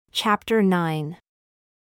Chapter 9.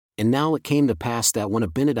 And now it came to pass that when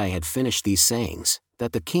Abinadi had finished these sayings,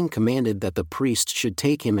 that the king commanded that the priests should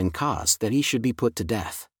take him and cause that he should be put to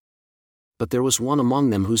death. But there was one among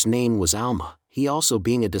them whose name was Alma, he also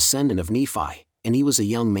being a descendant of Nephi, and he was a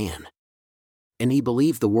young man. And he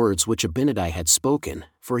believed the words which Abinadi had spoken,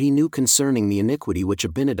 for he knew concerning the iniquity which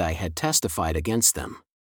Abinadi had testified against them.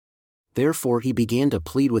 Therefore he began to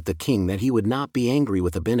plead with the king that he would not be angry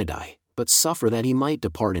with Abinadi, but suffer that he might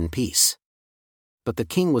depart in peace. But the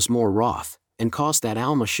king was more wroth, and caused that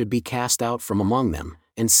Alma should be cast out from among them,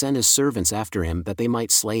 and sent his servants after him that they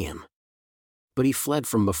might slay him. But he fled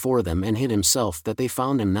from before them and hid himself that they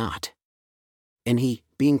found him not. And he,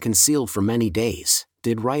 being concealed for many days,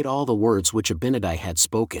 did write all the words which Abinadi had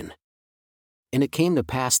spoken. And it came to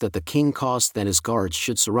pass that the king caused that his guards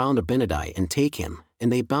should surround Abinadi and take him,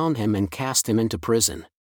 and they bound him and cast him into prison.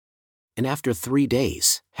 And after 3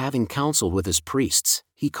 days, having counseled with his priests,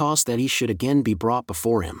 he caused that he should again be brought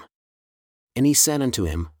before him. And he said unto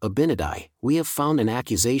him, Abinadi, we have found an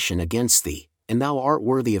accusation against thee, and thou art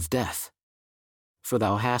worthy of death. For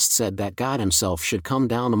thou hast said that God himself should come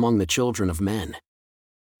down among the children of men.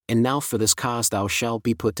 And now for this cause thou shalt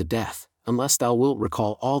be put to death, unless thou wilt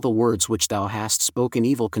recall all the words which thou hast spoken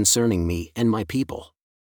evil concerning me and my people.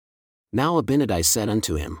 Now Abinadi said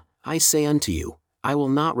unto him, I say unto you, I will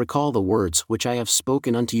not recall the words which I have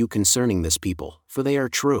spoken unto you concerning this people, for they are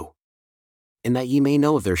true. And that ye may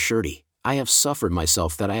know of their surety, I have suffered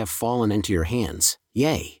myself that I have fallen into your hands,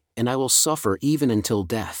 yea, and I will suffer even until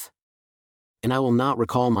death. And I will not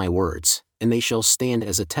recall my words, and they shall stand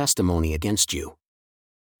as a testimony against you.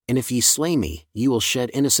 And if ye slay me, ye will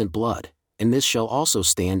shed innocent blood, and this shall also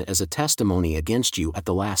stand as a testimony against you at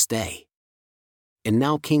the last day. And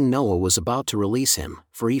now King Noah was about to release him,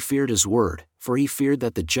 for he feared his word, for he feared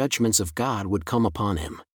that the judgments of God would come upon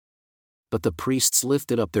him. But the priests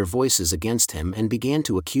lifted up their voices against him and began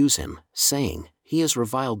to accuse him, saying, He has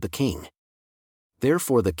reviled the king.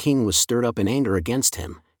 Therefore the king was stirred up in anger against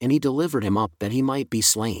him, and he delivered him up that he might be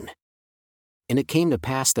slain. And it came to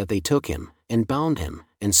pass that they took him, and bound him,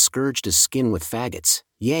 and scourged his skin with faggots,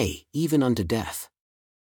 yea, even unto death.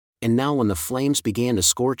 And now when the flames began to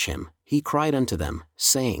scorch him, he cried unto them,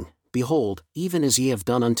 saying, Behold, even as ye have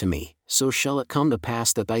done unto me, so shall it come to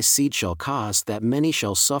pass that thy seed shall cause that many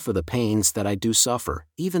shall suffer the pains that I do suffer,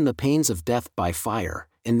 even the pains of death by fire,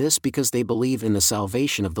 and this because they believe in the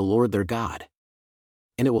salvation of the Lord their God.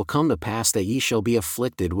 And it will come to pass that ye shall be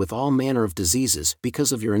afflicted with all manner of diseases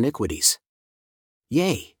because of your iniquities.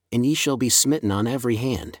 Yea, and ye shall be smitten on every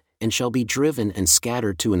hand, and shall be driven and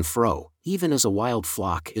scattered to and fro, even as a wild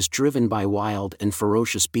flock is driven by wild and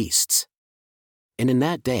ferocious beasts. And in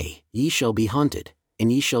that day ye shall be hunted,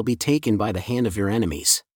 and ye shall be taken by the hand of your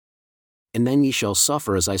enemies. And then ye shall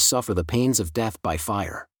suffer as I suffer the pains of death by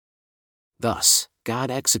fire. Thus,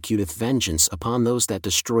 God executeth vengeance upon those that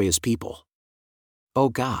destroy his people. O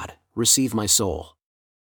God, receive my soul.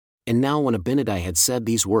 And now when Abinadi had said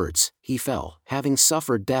these words, he fell, having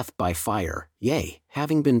suffered death by fire, yea,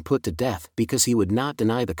 having been put to death because he would not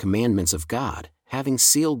deny the commandments of God, having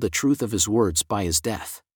sealed the truth of his words by his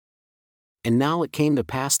death. And now it came to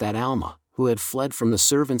pass that Alma, who had fled from the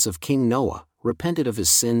servants of King Noah, repented of his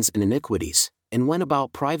sins and iniquities, and went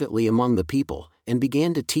about privately among the people, and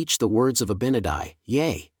began to teach the words of Abinadi,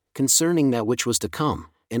 yea, concerning that which was to come,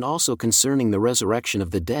 and also concerning the resurrection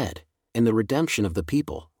of the dead, and the redemption of the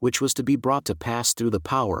people, which was to be brought to pass through the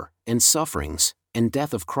power, and sufferings, and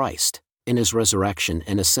death of Christ, in his resurrection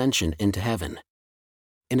and ascension into heaven.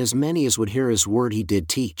 And as many as would hear his word he did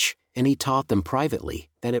teach, and he taught them privately,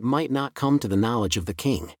 that it might not come to the knowledge of the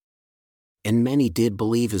king. And many did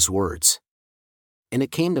believe his words. And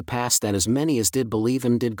it came to pass that as many as did believe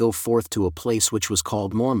him did go forth to a place which was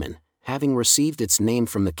called Mormon, having received its name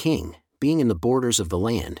from the king, being in the borders of the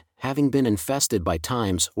land, having been infested by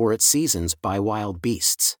times or at seasons by wild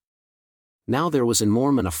beasts. Now there was in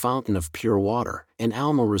Mormon a fountain of pure water, and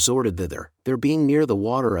Alma resorted thither, there being near the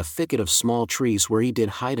water a thicket of small trees where he did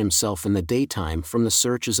hide himself in the daytime from the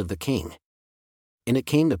searches of the king. And it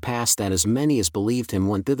came to pass that as many as believed him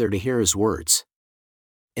went thither to hear his words.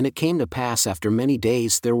 And it came to pass after many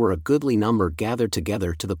days there were a goodly number gathered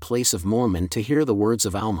together to the place of Mormon to hear the words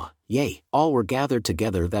of Alma, yea, all were gathered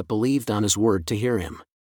together that believed on his word to hear him.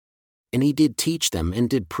 And he did teach them and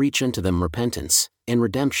did preach unto them repentance, and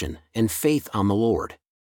redemption, and faith on the Lord.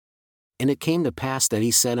 And it came to pass that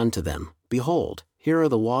he said unto them, Behold, here are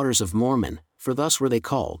the waters of Mormon, for thus were they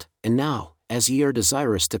called, and now, as ye are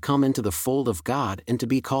desirous to come into the fold of God and to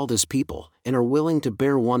be called his people, and are willing to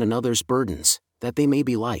bear one another's burdens, that they may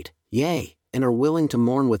be light, yea, and are willing to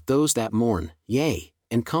mourn with those that mourn, yea,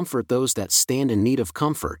 and comfort those that stand in need of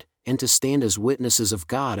comfort, and to stand as witnesses of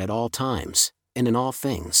God at all times, and in all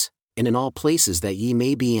things, and in all places that ye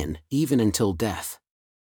may be in, even until death.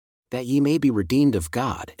 That ye may be redeemed of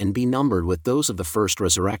God and be numbered with those of the first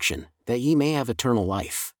resurrection, that ye may have eternal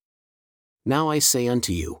life. Now I say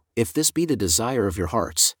unto you, if this be the desire of your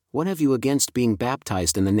hearts, what have you against being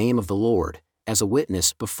baptized in the name of the Lord, as a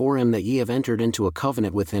witness before him that ye have entered into a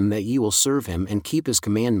covenant with him that ye will serve him and keep his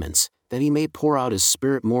commandments, that he may pour out his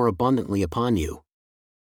Spirit more abundantly upon you?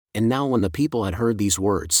 And now when the people had heard these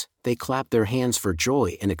words, they clapped their hands for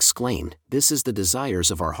joy and exclaimed, This is the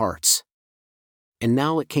desires of our hearts. And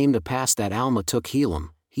now it came to pass that Alma took Helam,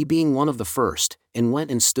 he being one of the first, and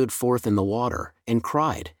went and stood forth in the water, and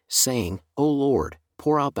cried, saying, O Lord,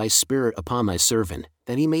 pour out thy Spirit upon thy servant,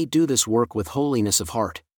 that he may do this work with holiness of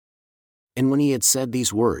heart. And when he had said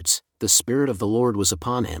these words, the Spirit of the Lord was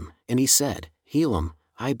upon him, and he said, Helam,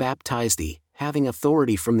 I baptize thee, having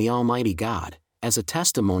authority from the Almighty God, as a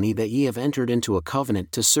testimony that ye have entered into a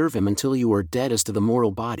covenant to serve him until you are dead as to the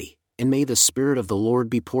mortal body, and may the Spirit of the Lord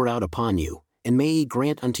be poured out upon you, and may he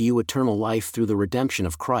grant unto you eternal life through the redemption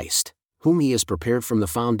of Christ, whom he has prepared from the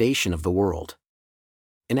foundation of the world.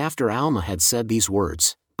 And after Alma had said these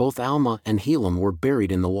words, both Alma and Helam were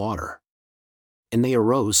buried in the water. And they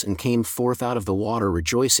arose and came forth out of the water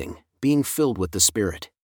rejoicing, being filled with the Spirit.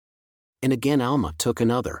 And again Alma took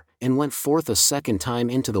another, and went forth a second time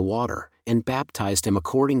into the water, and baptized him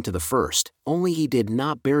according to the first, only he did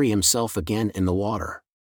not bury himself again in the water.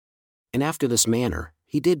 And after this manner,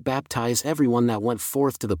 he did baptize everyone that went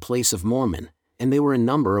forth to the place of Mormon, and they were in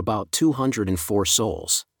number about 204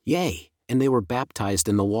 souls, yea, and they were baptized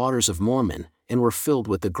in the waters of Mormon, and were filled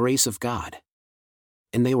with the grace of God.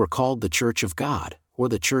 And they were called the Church of God, or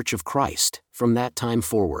the Church of Christ, from that time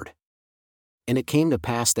forward. And it came to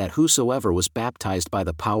pass that whosoever was baptized by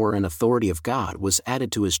the power and authority of God was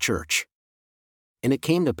added to his church. And it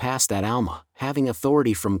came to pass that Alma, having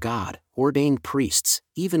authority from God, ordained priests,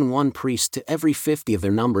 even one priest to every 50 of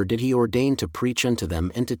their number did he ordain to preach unto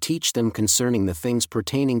them and to teach them concerning the things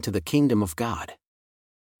pertaining to the kingdom of God.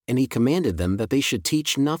 And he commanded them that they should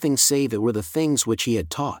teach nothing save it were the things which he had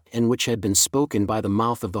taught and which had been spoken by the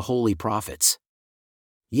mouth of the holy prophets.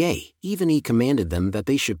 Yea, even he commanded them that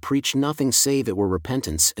they should preach nothing save it were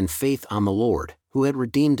repentance and faith on the Lord, who had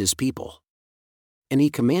redeemed his people. And he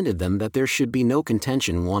commanded them that there should be no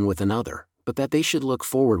contention one with another, but that they should look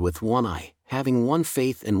forward with one eye, having one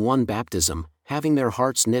faith and one baptism, having their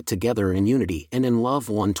hearts knit together in unity and in love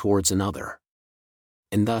one towards another.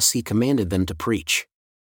 And thus he commanded them to preach.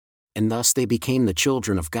 And thus they became the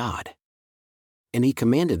children of God. And he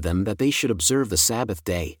commanded them that they should observe the Sabbath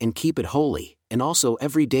day and keep it holy, and also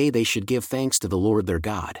every day they should give thanks to the Lord their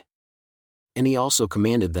God. And he also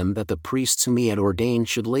commanded them that the priests whom he had ordained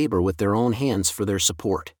should labor with their own hands for their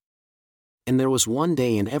support. And there was one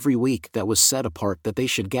day in every week that was set apart that they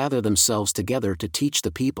should gather themselves together to teach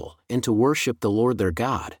the people, and to worship the Lord their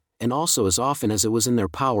God, and also as often as it was in their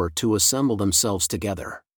power to assemble themselves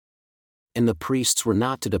together. And the priests were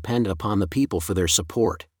not to depend upon the people for their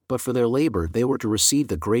support, but for their labor they were to receive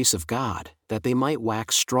the grace of God, that they might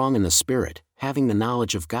wax strong in the Spirit, having the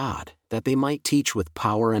knowledge of God, that they might teach with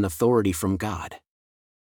power and authority from God.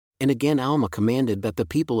 And again Alma commanded that the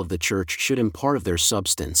people of the church should impart of their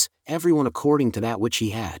substance, everyone according to that which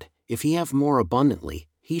he had. If he have more abundantly,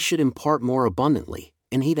 he should impart more abundantly,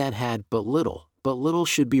 and he that had but little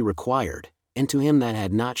should be required, and to him that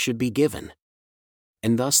had not should be given.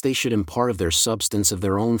 And thus they should impart of their substance of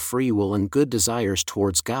their own free will and good desires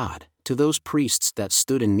towards God, to those priests that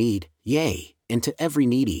stood in need, yea, and to every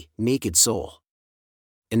needy, naked soul.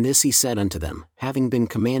 And this he said unto them, having been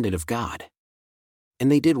commanded of God.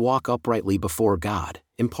 And they did walk uprightly before God,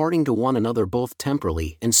 imparting to one another both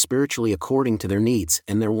temporally and spiritually according to their needs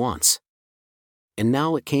and their wants. And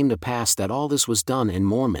now it came to pass that all this was done in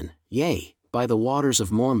Mormon, yea, by the waters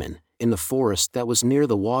of Mormon, in the forest that was near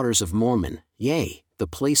the waters of Mormon, yea, the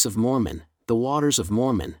place of Mormon, the waters of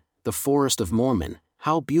Mormon, the forest of Mormon.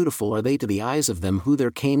 How beautiful are they to the eyes of them who there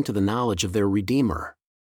came to the knowledge of their Redeemer.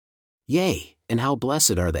 Yea, and how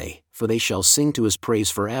blessed are they, for they shall sing to his praise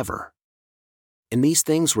forever. And these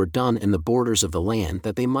things were done in the borders of the land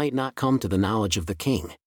that they might not come to the knowledge of the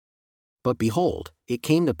king. But behold, it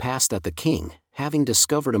came to pass that the king, having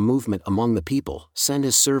discovered a movement among the people, sent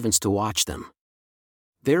his servants to watch them.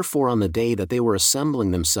 Therefore on the day that they were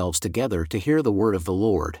assembling themselves together to hear the word of the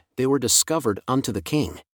Lord, they were discovered unto the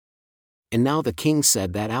king. And now the king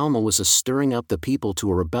said that Alma was a stirring up the people to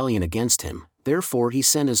a rebellion against him, therefore he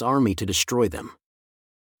sent his army to destroy them.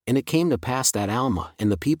 And it came to pass that Alma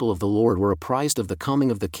and the people of the Lord were apprised of the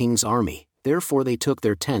coming of the king's army, Therefore they took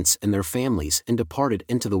their tents and their families and departed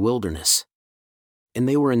into the wilderness. And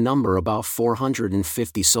they were in number about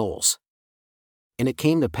 450 souls. And it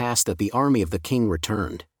came to pass that the army of the king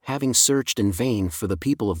returned, having searched in vain for the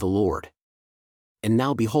people of the Lord. And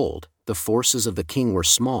now behold, the forces of the king were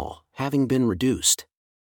small, having been reduced.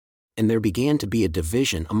 And there began to be a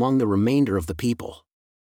division among the remainder of the people.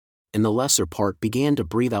 And the lesser part began to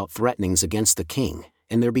breathe out threatenings against the king,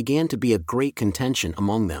 and there began to be a great contention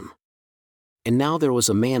among them. And now there was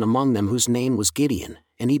a man among them whose name was Gideon,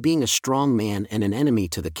 and he being a strong man and an enemy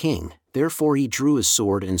to the king, therefore he drew his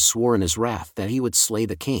sword and swore in his wrath that he would slay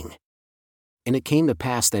the king. And it came to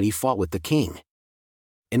pass that he fought with the king.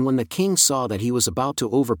 And when the king saw that he was about to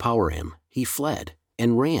overpower him, he fled,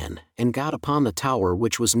 and ran, and got upon the tower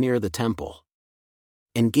which was near the temple.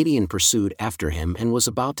 And Gideon pursued after him and was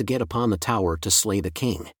about to get upon the tower to slay the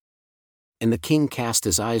king. And the king cast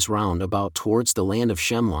his eyes round about towards the land of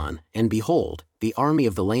Shemlon, and behold, the army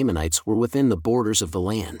of the Lamanites were within the borders of the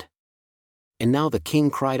land. And now the king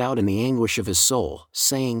cried out in the anguish of his soul,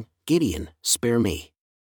 saying, Gideon, spare me.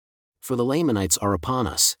 For the Lamanites are upon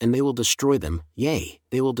us, and they will destroy them, yea,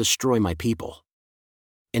 they will destroy my people.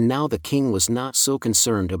 And now the king was not so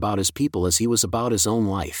concerned about his people as he was about his own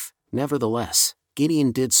life. Nevertheless,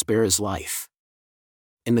 Gideon did spare his life.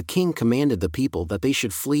 And the king commanded the people that they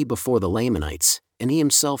should flee before the Lamanites, and he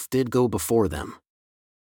himself did go before them.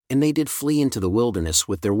 And they did flee into the wilderness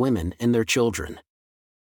with their women and their children.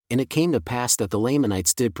 And it came to pass that the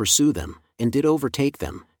Lamanites did pursue them, and did overtake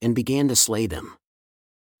them, and began to slay them.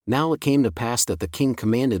 Now it came to pass that the king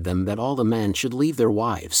commanded them that all the men should leave their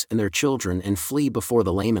wives and their children and flee before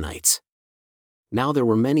the Lamanites. Now there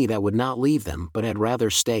were many that would not leave them but had rather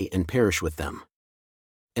stay and perish with them.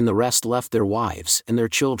 And the rest left their wives and their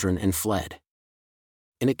children and fled.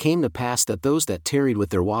 And it came to pass that those that tarried with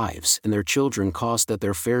their wives and their children caused that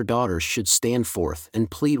their fair daughters should stand forth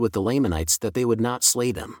and plead with the Lamanites that they would not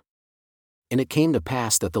slay them. And it came to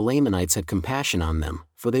pass that the Lamanites had compassion on them,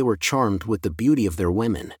 for they were charmed with the beauty of their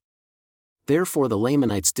women. Therefore the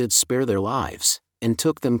Lamanites did spare their lives, and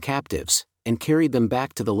took them captives, and carried them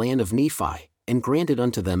back to the land of Nephi, and granted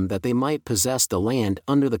unto them that they might possess the land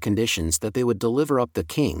under the conditions that they would deliver up the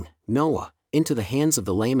king, Noah, into the hands of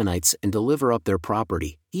the Lamanites and deliver up their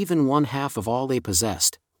property, even 1/2 of all they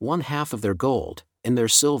possessed, 1/2 of their gold, and their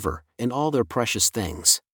silver, and all their precious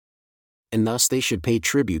things. And thus they should pay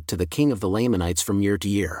tribute to the king of the Lamanites from year to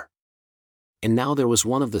year. And now there was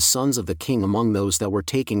one of the sons of the king among those that were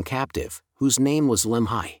taken captive, whose name was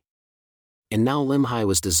Limhi. And now Limhi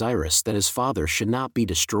was desirous that his father should not be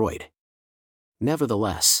destroyed.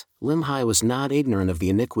 Nevertheless, Limhi was not ignorant of the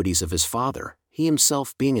iniquities of his father, he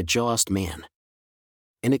himself being a just man.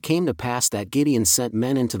 And it came to pass that Gideon sent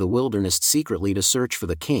men into the wilderness secretly to search for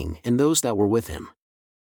the king and those that were with him.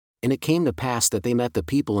 And it came to pass that they met the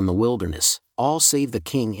people in the wilderness, all save the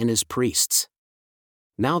king and his priests.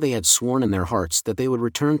 Now they had sworn in their hearts that they would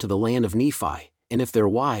return to the land of Nephi, and if their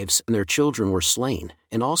wives and their children were slain,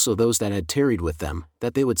 and also those that had tarried with them,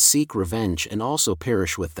 that they would seek revenge and also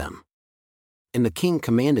perish with them. And the king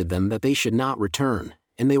commanded them that they should not return,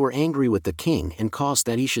 and they were angry with the king and caused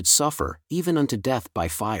that he should suffer, even unto death by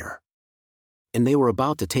fire. And they were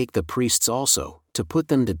about to take the priests also, to put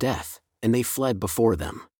them to death, and they fled before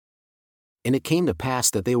them. And it came to pass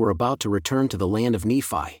that they were about to return to the land of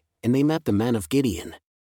Nephi, and they met the men of Gideon.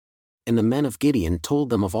 And the men of Gideon told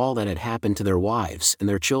them of all that had happened to their wives and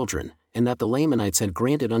their children, and that the Lamanites had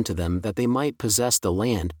granted unto them that they might possess the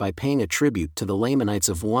land by paying a tribute to the Lamanites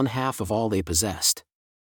of 1/2 of all they possessed.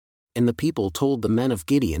 And the people told the men of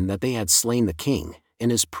Gideon that they had slain the king, and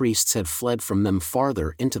his priests had fled from them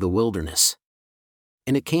farther into the wilderness.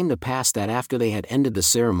 And it came to pass that after they had ended the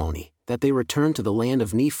ceremony, that they returned to the land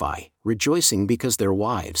of Nephi, rejoicing because their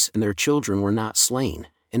wives and their children were not slain,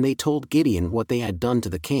 and they told Gideon what they had done to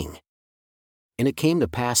the king. And it came to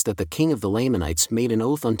pass that the king of the Lamanites made an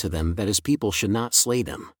oath unto them that his people should not slay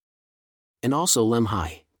them. And also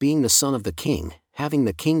Limhi, being the son of the king, having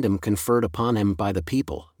the kingdom conferred upon him by the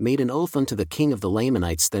people, made an oath unto the king of the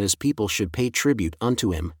Lamanites that his people should pay tribute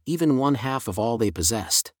unto him, even 1/2 of all they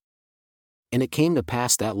possessed. And it came to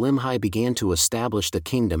pass that Limhi began to establish the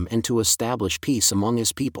kingdom and to establish peace among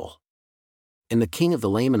his people. And the king of the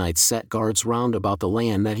Lamanites set guards round about the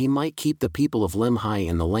land that he might keep the people of Limhi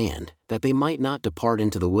in the land, that they might not depart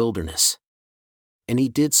into the wilderness. And he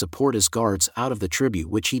did support his guards out of the tribute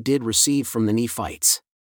which he did receive from the Nephites.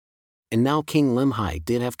 And now King Limhi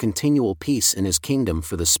did have continual peace in his kingdom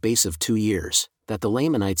for the space of 2 years, that the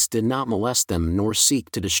Lamanites did not molest them nor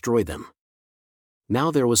seek to destroy them. Now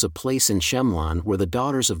there was a place in Shemlon where the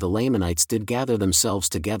daughters of the Lamanites did gather themselves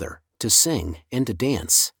together, to sing, and to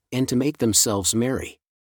dance, and to make themselves merry.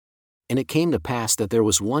 And it came to pass that there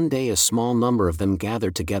was one day a small number of them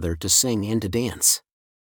gathered together to sing and to dance.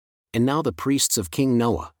 And now the priests of King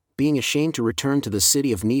Noah, being ashamed to return to the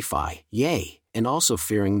city of Nephi, yea, and also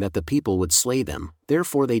fearing that the people would slay them,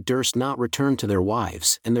 therefore they durst not return to their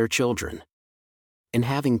wives and their children. And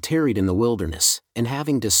having tarried in the wilderness, and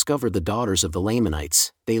having discovered the daughters of the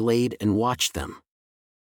Lamanites, they laid and watched them.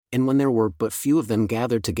 And when there were but few of them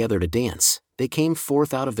gathered together to dance, they came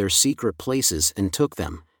forth out of their secret places and took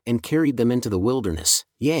them, and carried them into the wilderness,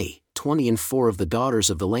 yea, 24 of the daughters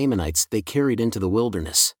of the Lamanites they carried into the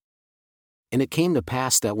wilderness. And it came to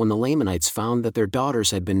pass that when the Lamanites found that their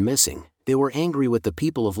daughters had been missing, they were angry with the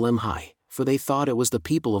people of Limhi, for they thought it was the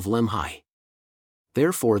people of Limhi.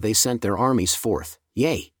 Therefore they sent their armies forth,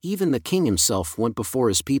 yea, even the king himself went before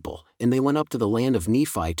his people, and they went up to the land of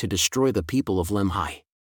Nephi to destroy the people of Limhi.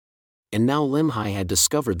 And now Limhi had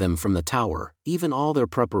discovered them from the tower, even all their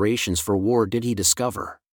preparations for war did he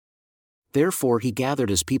discover. Therefore he gathered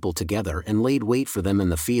his people together and laid wait for them in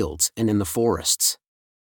the fields and in the forests.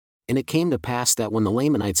 And it came to pass that when the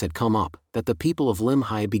Lamanites had come up, that the people of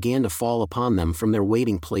Limhi began to fall upon them from their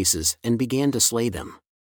waiting places and began to slay them.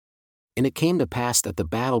 And it came to pass that the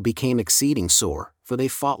battle became exceeding sore, for they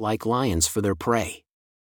fought like lions for their prey.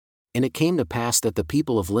 And it came to pass that the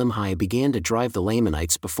people of Limhi began to drive the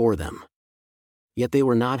Lamanites before them. Yet they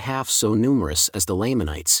were not half so numerous as the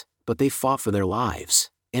Lamanites, but they fought for their lives,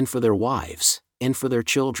 and for their wives, and for their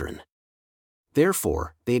children.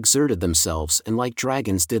 Therefore, they exerted themselves, and like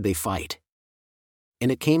dragons did they fight.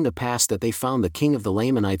 And it came to pass that they found the king of the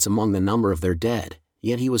Lamanites among the number of their dead,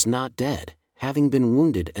 yet he was not dead, having been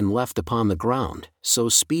wounded and left upon the ground, so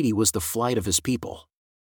speedy was the flight of his people.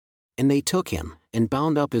 And they took him, and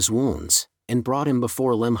bound up his wounds, and brought him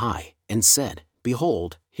before Limhi, and said,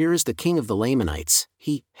 Behold, here is the king of the Lamanites,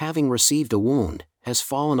 he, having received a wound, has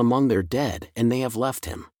fallen among their dead, and they have left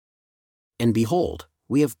him. And behold,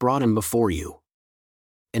 we have brought him before you.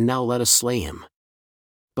 And now let us slay him.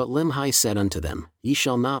 But Limhi said unto them, Ye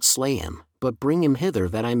shall not slay him, but bring him hither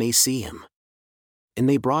that I may see him. And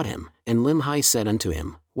they brought him, and Limhi said unto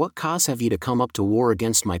him, What cause have ye to come up to war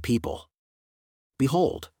against my people?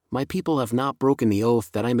 Behold, my people have not broken the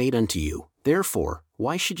oath that I made unto you, therefore,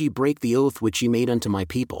 why should ye break the oath which ye made unto my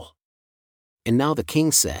people? And now the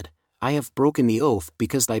king said, I have broken the oath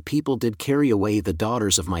because thy people did carry away the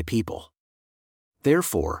daughters of my people.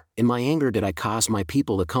 Therefore, in my anger did I cause my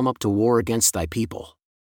people to come up to war against thy people.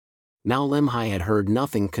 Now Limhi had heard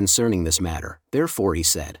nothing concerning this matter, therefore he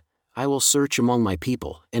said, I will search among my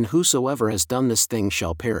people, and whosoever has done this thing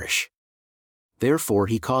shall perish. Therefore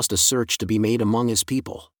he caused a search to be made among his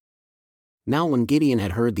people. Now when Gideon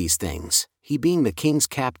had heard these things, he being the king's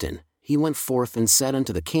captain, he went forth and said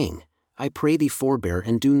unto the king, I pray thee forbear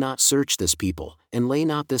and do not search this people, and lay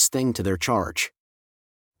not this thing to their charge.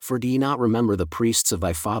 For do ye not remember the priests of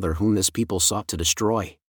thy father whom this people sought to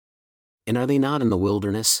destroy? And are they not in the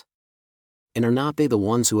wilderness? And are not they the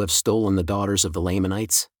ones who have stolen the daughters of the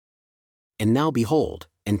Lamanites? And now behold,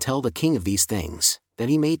 and tell the king of these things, that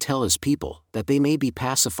he may tell his people, that they may be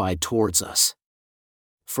pacified towards us.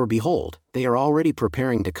 For behold, they are already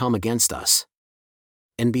preparing to come against us.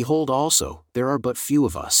 And behold also, there are but few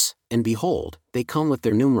of us, and behold, they come with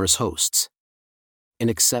their numerous hosts. And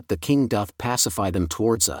except the king doth pacify them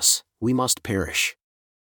towards us, we must perish.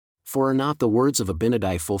 For are not the words of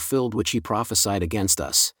Abinadi fulfilled which he prophesied against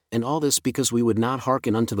us, and all this because we would not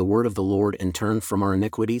hearken unto the word of the Lord and turn from our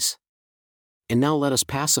iniquities? And now let us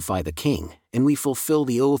pacify the king, and we fulfill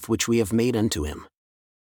the oath which we have made unto him.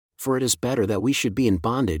 For it is better that we should be in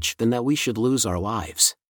bondage than that we should lose our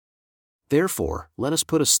lives. Therefore, let us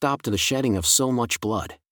put a stop to the shedding of so much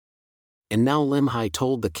blood. And now Limhi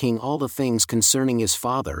told the king all the things concerning his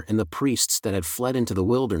father and the priests that had fled into the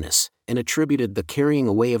wilderness, and attributed the carrying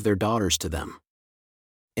away of their daughters to them.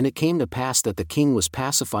 And it came to pass that the king was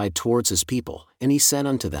pacified towards his people, and he said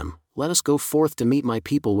unto them, Let us go forth to meet my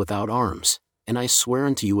people without arms, and I swear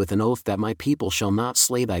unto you with an oath that my people shall not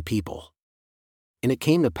slay thy people. And it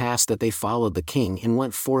came to pass that they followed the king and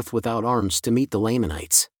went forth without arms to meet the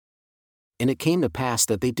Lamanites. And it came to pass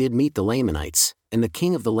that they did meet the Lamanites, and the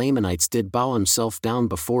king of the Lamanites did bow himself down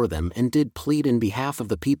before them and did plead in behalf of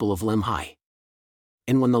the people of Limhi.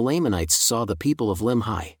 And when the Lamanites saw the people of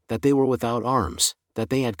Limhi, that they were without arms, that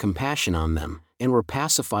they had compassion on them, and were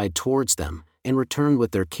pacified towards them, and returned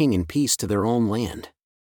with their king in peace to their own land.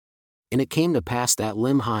 And it came to pass that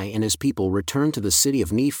Limhi and his people returned to the city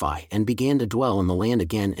of Nephi and began to dwell in the land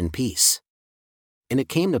again in peace. And it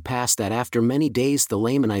came to pass that after many days the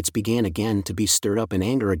Lamanites began again to be stirred up in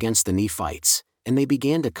anger against the Nephites, and they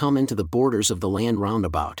began to come into the borders of the land round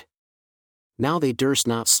about. Now they durst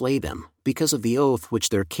not slay them, because of the oath which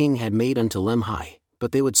their king had made unto Limhi,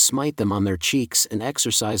 but they would smite them on their cheeks and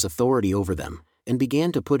exercise authority over them, and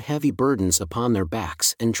began to put heavy burdens upon their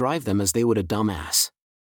backs and drive them as they would a dumb ass.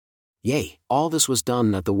 Yea, all this was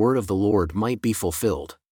done that the word of the Lord might be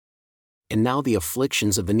fulfilled. And now the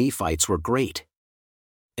afflictions of the Nephites were great.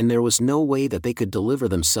 And there was no way that they could deliver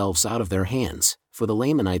themselves out of their hands, for the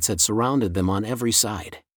Lamanites had surrounded them on every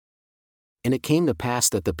side. And it came to pass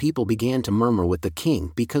that the people began to murmur with the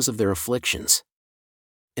king because of their afflictions.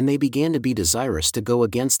 And they began to be desirous to go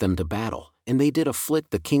against them to battle, and they did afflict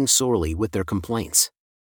the king sorely with their complaints.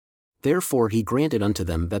 Therefore he granted unto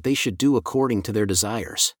them that they should do according to their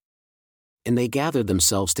desires. And they gathered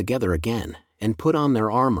themselves together again, and put on their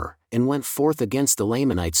armor, and went forth against the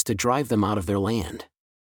Lamanites to drive them out of their land.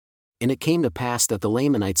 And it came to pass that the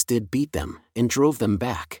Lamanites did beat them, and drove them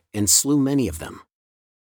back, and slew many of them.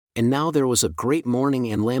 And now there was a great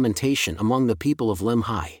mourning and lamentation among the people of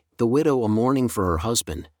Limhi, the widow a mourning for her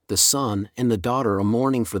husband, the son and the daughter a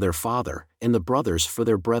mourning for their father, and the brothers for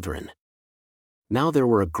their brethren. Now there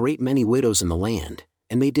were a great many widows in the land,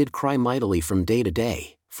 and they did cry mightily from day to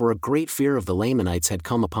day, for a great fear of the Lamanites had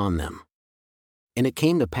come upon them. And it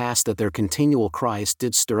came to pass that their continual cries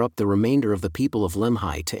did stir up the remainder of the people of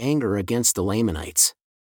Limhi to anger against the Lamanites.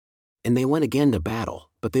 And they went again to battle,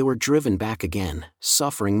 but they were driven back again,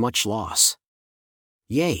 suffering much loss.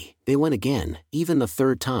 Yea, they went again, even the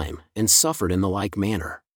third time, and suffered in the like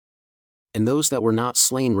manner. And those that were not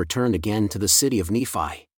slain returned again to the city of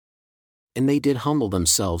Nephi. And they did humble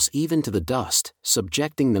themselves even to the dust,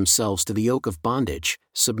 subjecting themselves to the yoke of bondage,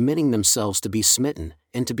 submitting themselves to be smitten,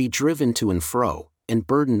 and to be driven to and fro, and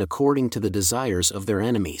burdened according to the desires of their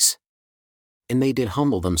enemies. And they did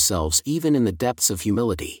humble themselves even in the depths of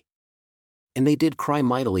humility. And they did cry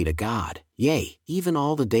mightily to God, yea, even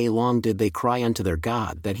all the day long did they cry unto their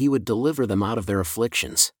God that he would deliver them out of their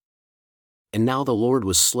afflictions. And now the Lord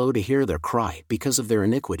was slow to hear their cry because of their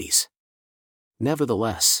iniquities.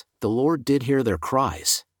 Nevertheless, the Lord did hear their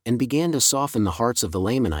cries, and began to soften the hearts of the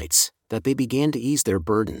Lamanites, that they began to ease their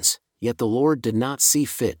burdens, yet the Lord did not see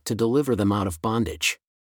fit to deliver them out of bondage.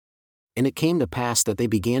 And it came to pass that they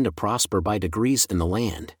began to prosper by degrees in the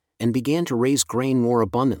land, and began to raise grain more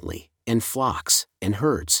abundantly, and flocks, and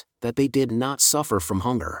herds, that they did not suffer from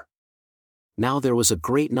hunger. Now there was a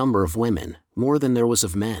great number of women, more than there was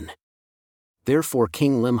of men. Therefore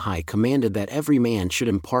King Limhi commanded that every man should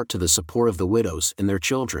impart to the support of the widows and their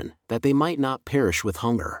children, that they might not perish with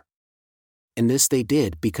hunger. And this they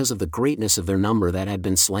did because of the greatness of their number that had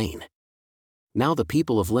been slain. Now the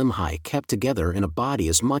people of Limhi kept together in a body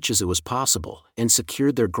as much as it was possible, and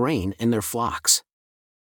secured their grain and their flocks.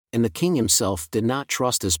 And the king himself did not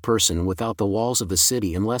trust his person without the walls of the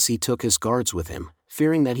city unless he took his guards with him,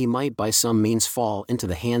 fearing that he might by some means fall into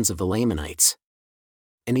the hands of the Lamanites.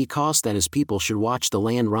 And he caused that his people should watch the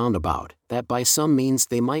land round about, that by some means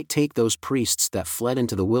they might take those priests that fled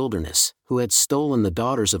into the wilderness, who had stolen the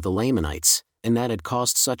daughters of the Lamanites, and that had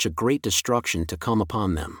caused such a great destruction to come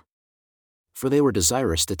upon them. For they were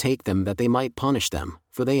desirous to take them that they might punish them,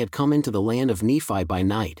 for they had come into the land of Nephi by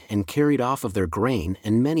night and carried off of their grain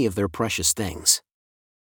and many of their precious things.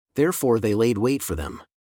 Therefore they laid wait for them.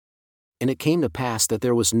 And it came to pass that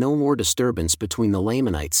there was no more disturbance between the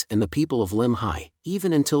Lamanites and the people of Limhi,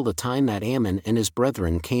 even until the time that Ammon and his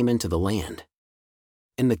brethren came into the land.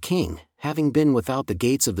 And the king, having been without the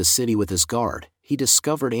gates of the city with his guard, he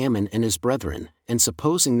discovered Ammon and his brethren, and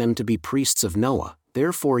supposing them to be priests of Noah,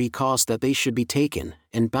 therefore he caused that they should be taken,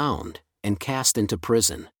 and bound, and cast into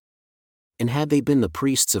prison. And had they been the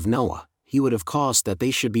priests of Noah, he would have caused that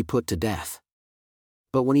they should be put to death.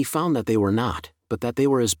 But when he found that they were not, but that they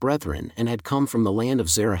were his brethren and had come from the land of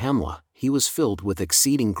Zarahemla, he was filled with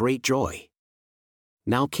exceeding great joy.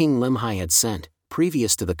 Now King Limhi had sent,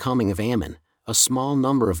 previous to the coming of Ammon, a small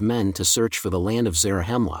number of men to search for the land of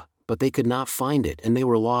Zarahemla, but they could not find it and they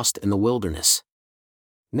were lost in the wilderness.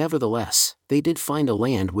 Nevertheless, they did find a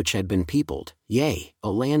land which had been peopled, yea, a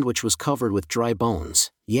land which was covered with dry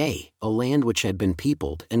bones, yea, a land which had been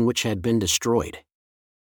peopled and which had been destroyed.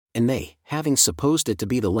 And they, having supposed it to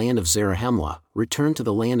be the land of Zarahemla, returned to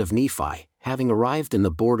the land of Nephi, having arrived in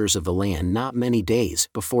the borders of the land not many days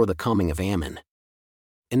before the coming of Ammon.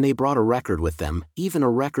 And they brought a record with them, even a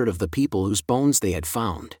record of the people whose bones they had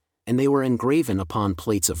found, and they were engraven upon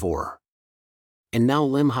plates of ore. And now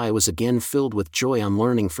Limhi was again filled with joy on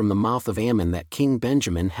learning from the mouth of Ammon that King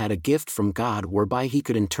Benjamin had a gift from God whereby he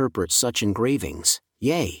could interpret such engravings,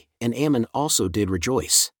 yea, and Ammon also did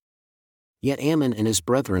rejoice. Yet Ammon and his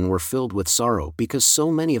brethren were filled with sorrow because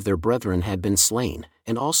so many of their brethren had been slain,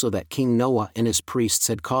 and also that King Noah and his priests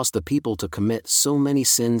had caused the people to commit so many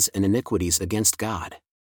sins and iniquities against God.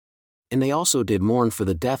 And they also did mourn for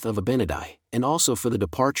the death of Abinadi, and also for the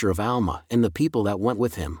departure of Alma and the people that went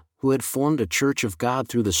with him, who had formed a church of God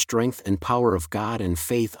through the strength and power of God and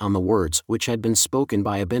faith on the words which had been spoken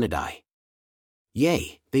by Abinadi.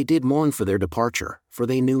 Yea, they did mourn for their departure, for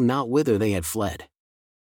they knew not whither they had fled.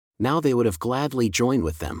 Now they would have gladly joined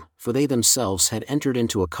with them, for they themselves had entered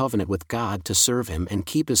into a covenant with God to serve him and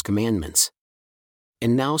keep his commandments.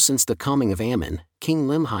 And now since the coming of Ammon, King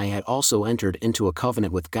Limhi had also entered into a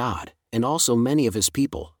covenant with God, and also many of his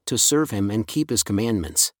people, to serve him and keep his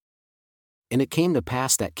commandments. And it came to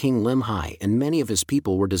pass that King Limhi and many of his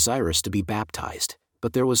people were desirous to be baptized,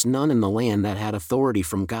 but there was none in the land that had authority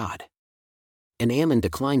from God. And Ammon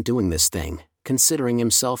declined doing this thing, considering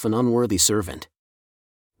himself an unworthy servant.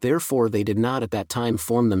 Therefore they did not at that time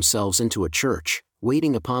form themselves into a church,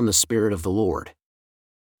 waiting upon the Spirit of the Lord.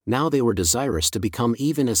 Now they were desirous to become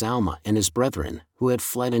even as Alma and his brethren, who had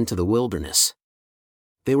fled into the wilderness.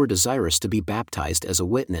 They were desirous to be baptized as a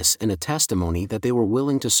witness and a testimony that they were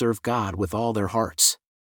willing to serve God with all their hearts.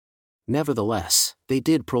 Nevertheless, they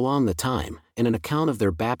did prolong the time, and an account of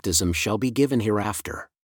their baptism shall be given hereafter.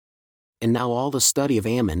 And now all the study of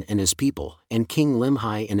Ammon and his people, and King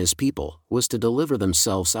Limhi and his people, was to deliver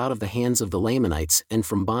themselves out of the hands of the Lamanites and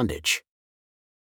from bondage.